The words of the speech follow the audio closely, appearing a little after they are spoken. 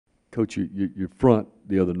Coach, your front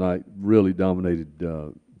the other night really dominated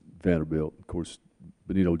Vanderbilt. Of course,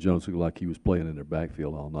 Benito Jones looked like he was playing in their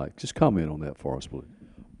backfield all night. Just comment on that for us, please.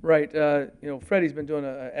 Right. Freddie's been doing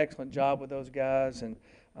an excellent job with those guys, and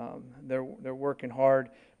they're working hard.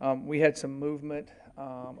 We had some movement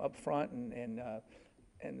up front, and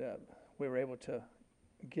we were able to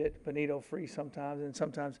get Benito free sometimes, and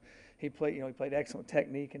sometimes he played excellent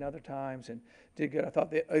technique, and other times and did good. I thought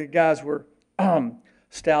the guys were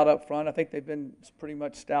stout up front. I think they've been pretty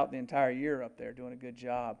much stout the entire year up there, doing a good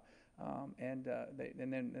job. And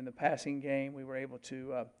then in the passing game, we were able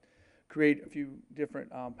to create a few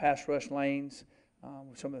different pass rush lanes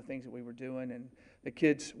with some of the things that we were doing. And the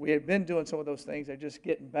kids, we had been doing some of those things. They're just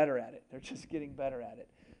getting better at it. They're just getting better at it.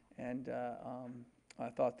 And I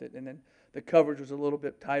thought that, and then the coverage was a little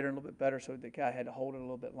bit tighter and a little bit better, so the guy had to hold it a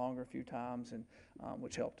little bit longer a few times, and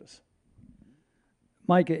which helped us.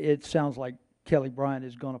 Mike, it sounds like Kelly Bryant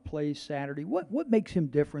is going to play Saturday. What makes him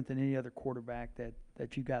different than any other quarterback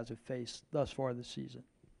that you guys have faced thus far this season?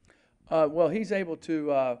 Well, he's able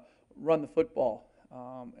to run the football.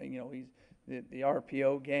 He's the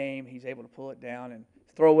RPO game. He's able to pull it down and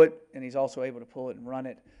throw it, and he's also able to pull it and run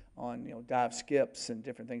it on dive skips and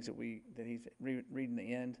different things that he's reading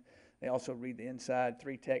the end. They also read the inside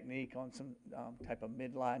 3 technique on some type of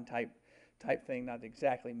midline type thing, not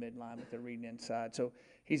exactly midline, but they're reading inside. So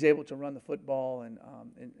he's able to run the football and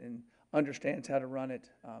understands how to run it.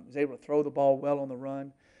 He's able to throw the ball well on the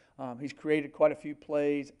run. He's created quite a few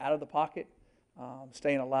plays out of the pocket,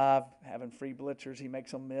 staying alive, having free blitzers. He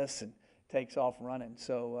makes them miss and takes off running.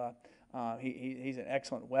 So he's an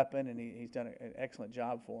excellent weapon, and he's done an excellent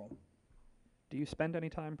job for him. Do you spend any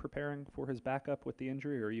time preparing for his backup with the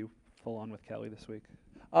injury, or are you full on with Kelly this week?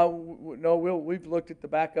 No, we've looked at the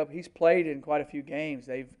backup. He's played in quite a few games.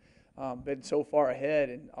 They've been so far ahead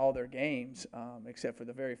in all their games, except for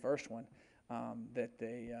the very first one,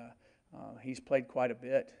 that he's played quite a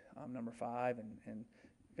bit, number 5, and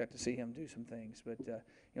got to see him do some things. But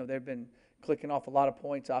they've been clicking off a lot of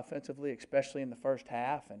points offensively, especially in the first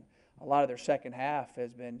half, and a lot of their second half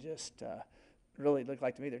has been just really looked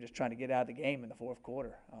like to me they're just trying to get out of the game in the fourth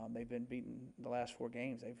quarter. They've been beaten the last 4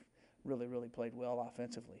 games. They've really played well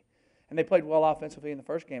offensively. And they played well offensively in the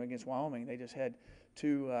first game against Wyoming. They just had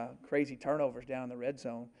 2 crazy turnovers down in the red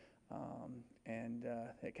zone, and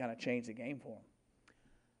it kind of changed the game for them.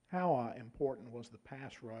 How important was the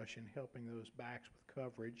pass rush in helping those backs with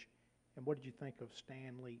coverage? And what did you think of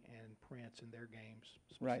Stanley and Prince in their games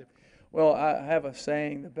specifically? Right. Well, I have a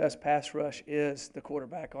saying, the best pass rush is the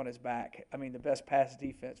quarterback on his back. I mean, the best pass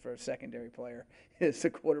defense for a secondary player is the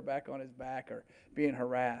quarterback on his back or being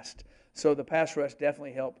harassed. So the pass rush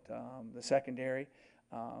definitely helped the secondary.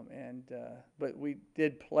 But we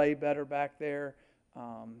did play better back there.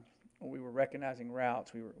 We were recognizing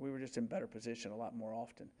routes. We were just in better position a lot more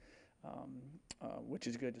often, which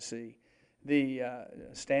is good to see. The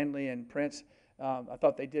Stanley and Prince, I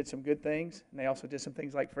thought they did some good things, and they also did some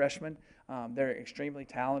things like freshmen. They're extremely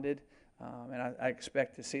talented, and I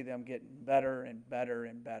expect to see them getting better and better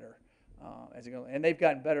and better as they go. And they've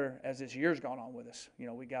gotten better as this year's gone on with us.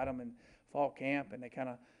 We got them in fall camp, and they kind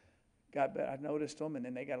of got better. I noticed them, and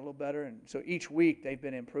then they got a little better. And so each week they've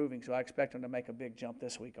been improving, so I expect them to make a big jump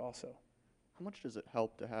this week also. How much does it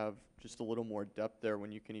help to have just a little more depth there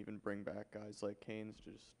when you can even bring back guys like Haynes,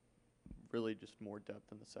 just more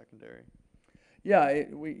depth in the secondary? Yeah,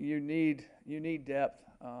 you need depth,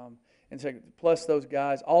 and so plus those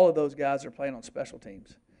guys, all of those guys are playing on special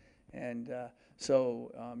teams, and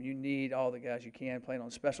so you need all the guys you can playing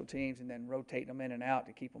on special teams, and then rotating them in and out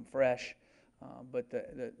to keep them fresh. But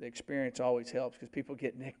the experience always helps because people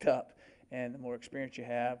get nicked up, and the more experience you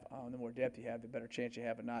have, the more depth you have, the better chance you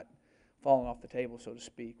have of not falling off the table, so to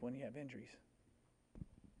speak, when you have injuries.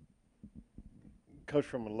 Coach,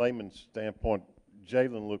 from a layman's standpoint,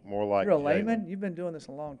 Jalen looked more like You're a Jalen. layman? You've been doing this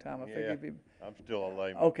a long time. I figured you'd be. I'm still a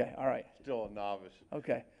layman. Okay, all right. Still a novice.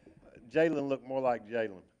 Okay. Jalen looked more like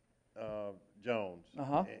Jalen Jones.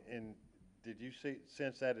 Uh-huh. And did you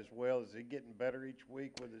sense that as well? Is he getting better each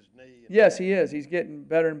week with his knee? Yes, he is. He's getting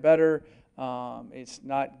better and better. It's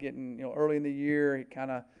not getting, early in the year, it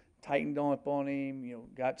kind of tightened up on him,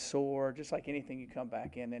 got sore, just like anything you come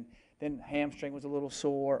back in. And then hamstring was a little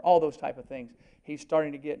sore, all those type of things. He's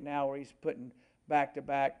starting to get now where he's putting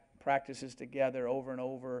back-to-back practices together over and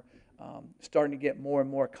over, starting to get more and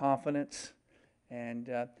more confidence. And,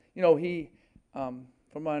 he, from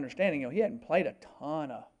my understanding, he hadn't played a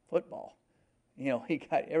ton of football.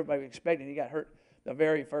 Everybody was expecting he got hurt the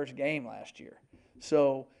very first game last year.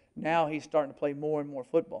 So now he's starting to play more and more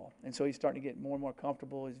football. And so he's starting to get more and more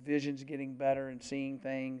comfortable. His vision's getting better and seeing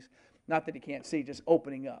things. not that he can't see, just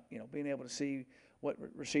opening up, being able to see what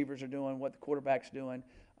receivers are doing, what the quarterback's doing.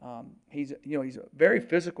 He's a very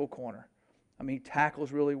physical corner. I mean, he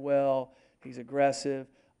tackles really well. He's aggressive,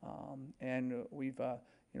 and we've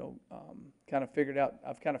kind of figured out.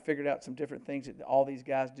 I've kind of figured out some different things that all these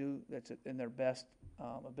guys do that's in their best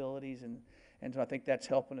abilities, and so I think that's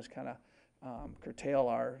helping us kind of curtail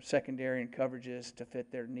our secondary and coverages to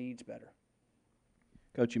fit their needs better.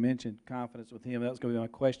 Coach, you mentioned confidence with him. That was going to be my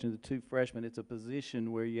question. The two freshmen, it's a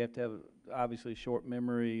position where you have to have obviously short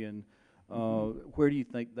memory, and where do you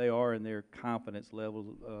think they are in their confidence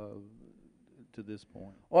level to this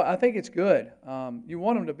point? Well, I think it's good. You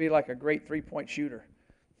want them to be like a great three-point shooter.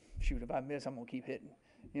 Shoot, if I miss, I'm going to keep hitting.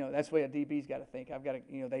 That's the way a DB's got to think. I've got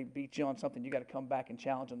to, they beat you on something, you got to come back and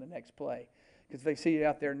challenge them the next play. Because if they see you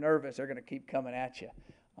out there nervous, they're going to keep coming at you.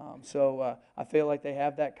 So I feel like they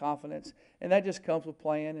have that confidence, and that just comes with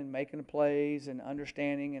playing and making the plays and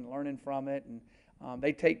understanding and learning from it. And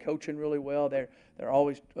they take coaching really well. They're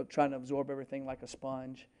always trying to absorb everything like a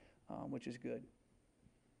sponge, which is good.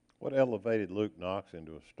 What elevated Luke Knox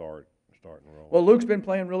into a starting role? Well, Luke's been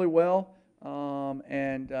playing really well,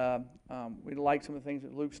 and we like some of the things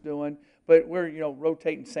that Luke's doing. But we're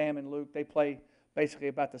rotating Sam and Luke. They play basically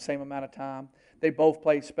about the same amount of time. They both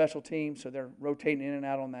play special teams, so they're rotating in and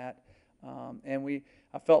out on that.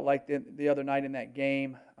 I felt like the other night in that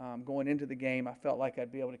game, going into the game, I felt like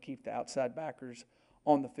I'd be able to keep the outside backers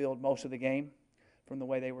on the field most of the game from the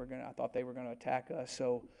way I thought they were going to attack us.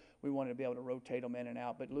 So we wanted to be able to rotate them in and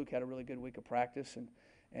out. But Luke had a really good week of practice,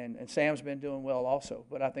 and Sam's been doing well also.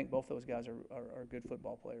 But I think both those guys are good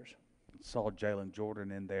football players. Saw Jalen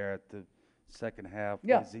Jordan in there at the second half.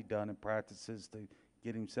 Yeah. What has he done in practices to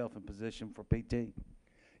get himself in position for PT?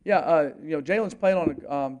 Yeah, Jalen's played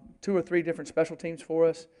on 2 or 3 different special teams for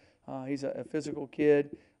us. He's a physical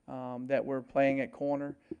kid that we're playing at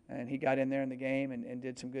corner, and he got in there in the game and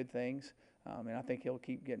did some good things. And I think he'll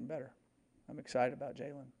keep getting better. I'm excited about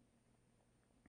Jalen.